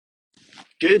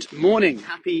Good morning.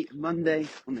 Happy Monday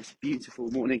on this beautiful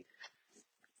morning.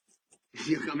 If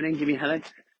you're coming in, give me a hello. If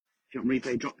you're on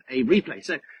replay, drop a replay.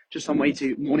 So just on way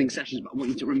to morning sessions, but I want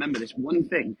you to remember this one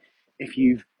thing. If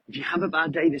you have a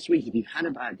bad day this week, if you've had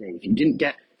a bad day, if you didn't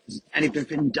get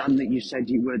anything done that you said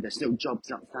you would, there's still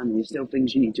jobs outstanding, there's still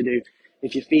things you need to do.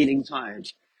 If you're feeling tired,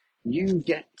 you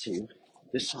get to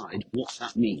decide what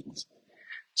that means.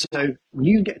 So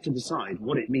you get to decide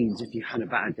what it means if you had a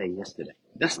bad day yesterday.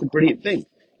 That's the brilliant thing.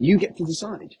 You get to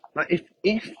decide. Like if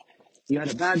you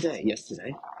had a bad day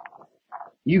yesterday,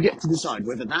 you get to decide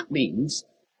whether that means,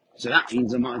 so that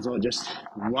means I might as well just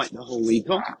write the whole week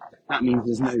off. That means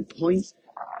there's no point.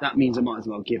 That means I might as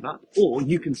well give up. Or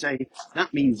you can say,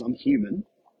 that means I'm human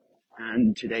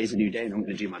and today's a new day and I'm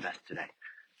going to do my best today.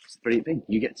 It's the brilliant thing.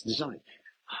 You get to decide.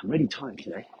 I'm really tired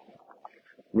today.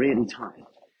 Really tired.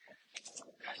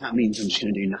 That means I'm just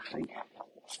going to do nothing.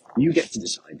 You get to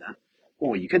decide that.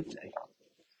 Or you could say,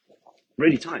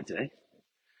 really tired today.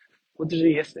 What did I do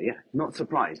yesterday? Yeah, not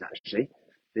surprised actually.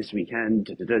 This weekend,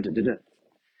 You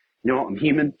know what? I'm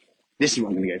human. This is what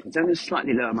I'm going to go for. So I'm going to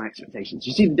slightly lower my expectations.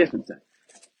 You see the difference there?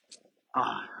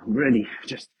 Really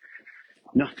just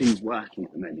nothing's working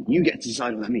at the moment. You get to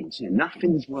decide what that means.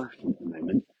 Nothing's working at the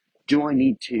moment. Do I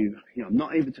need to, I'm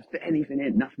not able to fit anything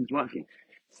in. Nothing's working.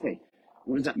 Okay,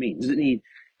 what does that mean?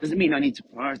 Does it mean I need to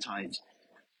prioritize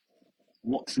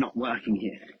what's not working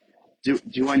here?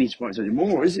 Do I need to prioritize it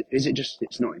more, or is it just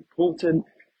it's not important?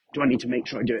 Do I need to make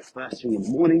sure I do it first thing in the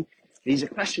morning? These are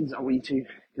questions I want you to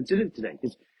consider today,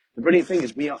 because the brilliant thing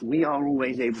is we are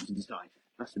always able to decide.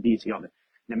 That's the beauty of it.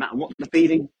 No matter what the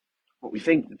feeling, what we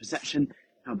think, the perception,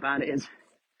 how bad it is,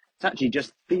 it's actually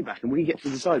just feedback, and we get to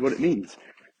decide what it means.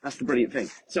 That's the brilliant thing.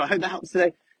 So I hope that helps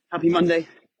today. Happy Monday.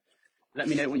 Let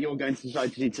me know what you're going to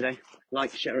decide to do today.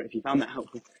 Like, share it if you found that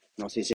helpful, and I'll see you soon.